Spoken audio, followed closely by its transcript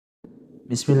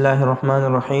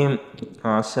Bismillahirrahmanirrahim.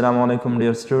 Assalamu alaikum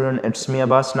dear student, it's me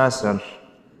Abbas Nasser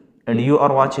and you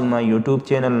are watching my YouTube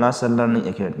channel Nasser Learning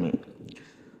Academy.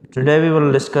 Today we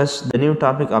will discuss the new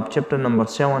topic of chapter number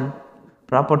 7,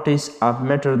 properties of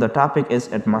matter. The topic is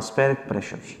atmospheric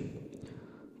pressure.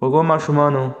 Pogoma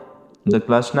Shumano, the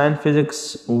class 9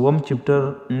 physics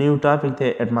chapter new topic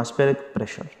the atmospheric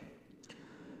pressure.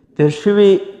 There should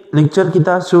be lecture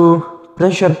kita su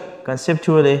pressure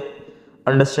conceptually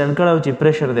understand کړو چې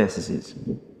پریشر د اساسیز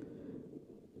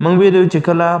موږ ویلو چې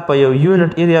کله په یو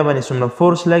یونټ ایریا باندې څومره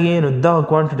فورس لګي نو دغه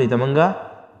کوانټیټي ته موږ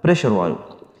پریشر وایو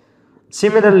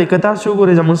سیمیلرلی که تاسو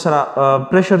وګورئ زموږ سره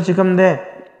پریشر چې کوم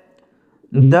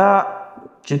دی دا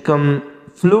چې کوم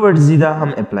فلویډز دي دا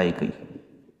هم اپلای کوي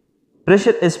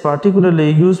pressure is particularly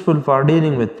useful for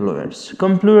dealing with fluids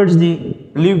کوم fluids دي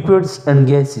liquids and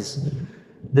gases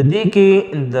د دې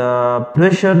کې د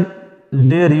pressure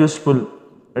ډېر useful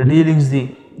dealings the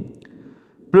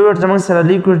fluids among sara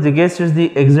liquids the gases the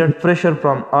exert pressure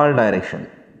from all direction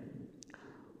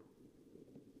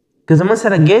because among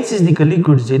sara gases the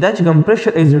liquids the that come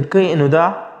pressure exert kai eno da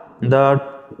the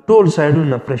tool side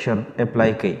on pressure apply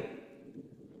kai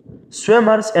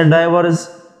swimmers and divers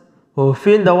who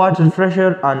feel the water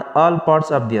pressure on all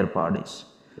parts of their bodies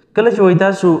kala چې وای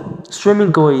تاسو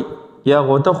swimming کوئ یا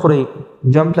غوطه خورئ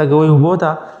جمپ لګوئ اوبو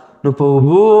ته نو په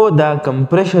اوبو دا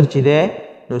کمپریشر چې دی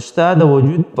نو ستا د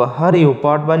وجود په هر یو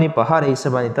پارټ باندې په هر حصه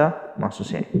باندې ته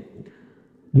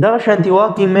محسوسوي دغه شانتي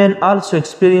واقي مین آلسو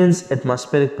ایکسپیرینس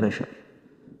اتماسفیریک پریشر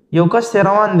یو کس ته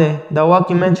روان دی دا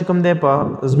واقي مین چې کوم دی په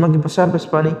ځمکې په سرفیس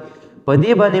باندې په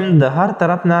دې باندې د هر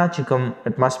طرف نه چې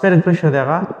کوم اتماسفیریک پریشر دی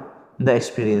هغه د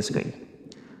ایکسپیرینس کوي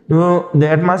نو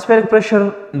د اتماسفیریک پریشر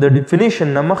د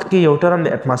ډیفینیشن نه مخکې یو ټرم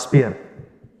د اتماسفیر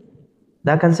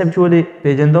دا کنسپچولی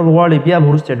پیژندل غواړي بیا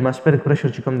به وروسته اتماسفیریک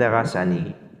پریشر چې کوم دی هغه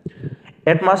اسانېږي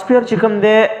اټماسفیر چې کوم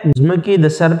دی ځمکې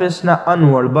د سرفیس نه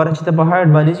انورډ بر چې ته په هایټ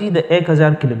باندې ځي د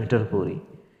 1000 کیلومتر پورې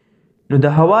نو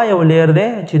د هوا یو لیر دی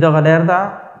چې دغه لیر ته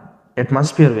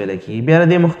اټماسفیر ویلی کېږي بیا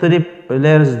د دې مختلف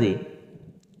لیرز دي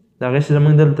د هغې څه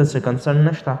زموږ دلته څه کنسرن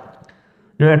نشته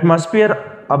نو اټماسفیر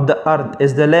اف د ارث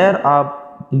از د لیر اف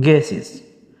ګیسز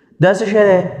دا څه شی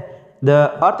دی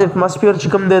د ارث اټماسفیر چې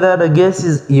کوم دی دا د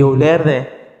ګیسز یو لیر دی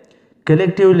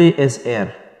کلیکټیولی از ایر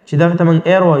چې دغه ته موږ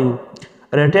ایر وایو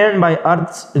retained by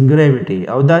earth's gravity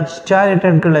او دا چا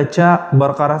retain کړل چا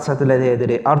برقرار ساتل دی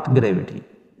د earth gravity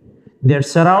that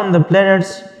surround the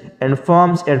planets and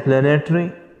forms a planetary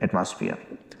atmosphere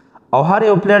او هر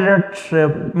یو پلانټ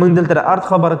موږ دلته ارث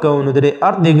خبر کوو نو د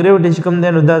ارث د ګریویټي چې کوم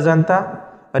دی نو دا ځان ته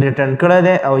ریټرن کړی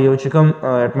دی او یو چې کوم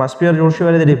اټماسفیر جوړ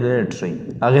شوی دی د پلانټري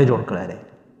هغې جوړ کړی دی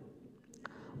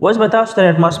اوس به تاسو ته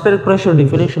اټماسفیریک پریشر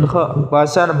ډیفینیشن ښه په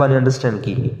اسانه باندې انډرسټینډ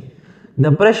کېږي The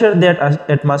pressure that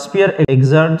atmosphere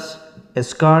exerts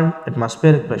is called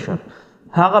atmospheric pressure.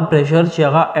 هغه pressure چې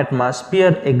هغه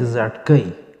atmosphere exert کوي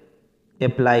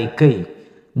apply کوي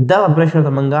دا pressure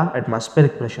ته موږ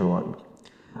atmospheric pressure وایو.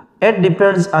 It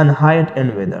depends on height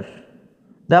and weather.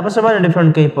 دا په څه باندې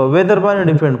ډیپند کوي په weather باندې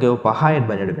ډیپند کوي او په height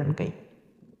باندې ډیپند کوي.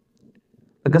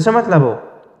 لکه څه مطلب و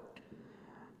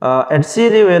at sea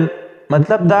level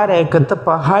مطلب دا دی که ته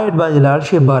په هایټ باندې لاړ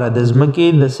شې باره د ځمکې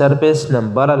د سرفیس نه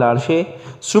بره لاړ شې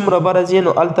څومره بره ځې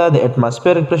نو هلته د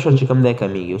اټماسفیریک پریشر چې کوم دی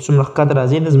کمیږي څومره ښکته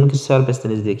راځې د ځمکې سرفیس ته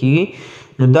نږدې کېږي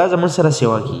نو دا زموږ سره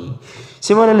سیوا کېږي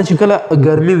سیمانله چې کله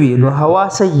ګرمي وي نو هوا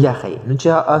څه یخی نو چې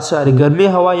ساري ګرمي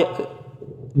هوا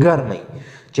ګرمۍ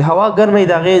چې هوا ګرمۍ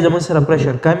د هغې زموږ سره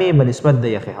پریشر کمې په نسبت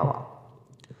د یخې هوا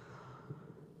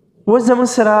اوس زموږ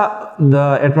سره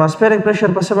د اټماسفیریک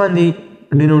پریشر په څه باندې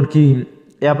ډینوټ کېږي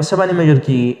یا په څه باندې میجر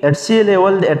کېږي at sea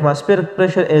level the atmospheric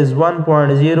pressure is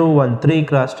 1.013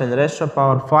 cross 10 raised to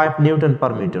power 5 Newton per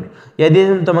meter یا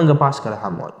دې ته موږ پاسکل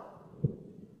هم وایو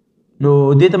نو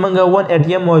دې ته موږ 1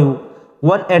 atm وایو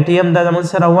 1 atm دا زموږ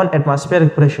سره 1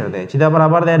 atmospheric pressure دی چې دا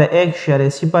برابر دی د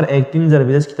 1.013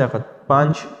 ضرب 10 کی طاقت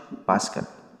 5 پاسکل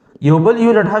یو بل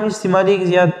یونټ هم استعمالیږي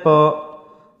زیات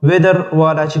په ویدر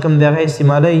والا چې کوم دی هغه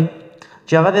استعمالوي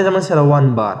چې هغه دی زموږ سره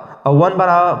 1 بار او 1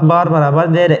 بار برابر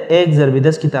دی د 1 ضرب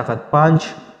 10 کی طاقت 5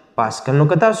 پاسکل نو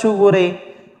که تاسو وګورئ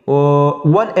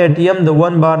 1 atm د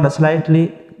 1 بار نه سلایټلی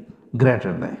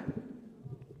ګریټر دی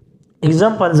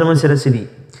اگزامپل زموږ سره څه دي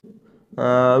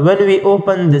when we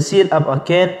open the seal of a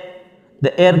can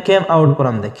the air came out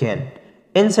from the can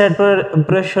inside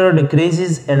pressure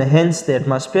decreases and hence the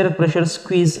atmospheric pressure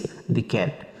squeeze the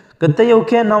can که ته یو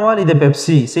کین راوالې د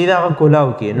پیپسي صحیح د هغه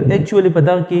کولاو کې نو ایکچولي په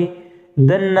دغه کې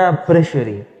دننه پریشر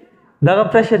وي دغه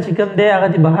پریشر چې کوم دی هغه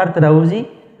دې بهر ته راوځي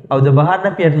او د بهر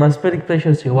نه پې اټماسفیریک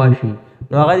پریشر سیوا شي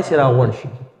نو هغه داسې راغونډ شي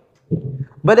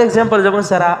بل اگزامپل زموږ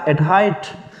سره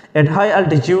at high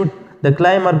altitude the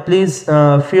climber please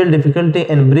feel difficulty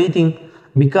in breathing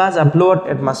because upward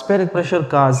atmospheric pressure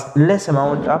cause less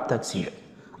amount of oxygen.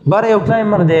 بره یو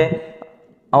کلایمر دی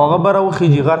او هغه بره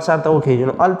وخیږي غر سر ته وخیږي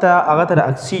نو هلته هغه ته د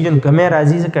اکسیجن کمی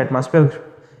راځي ځکه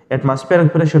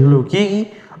اټماسفیرک پریشر لو کیږي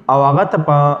او هغه ته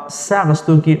په ساه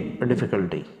اخیستو کې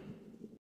ډیفیکلټي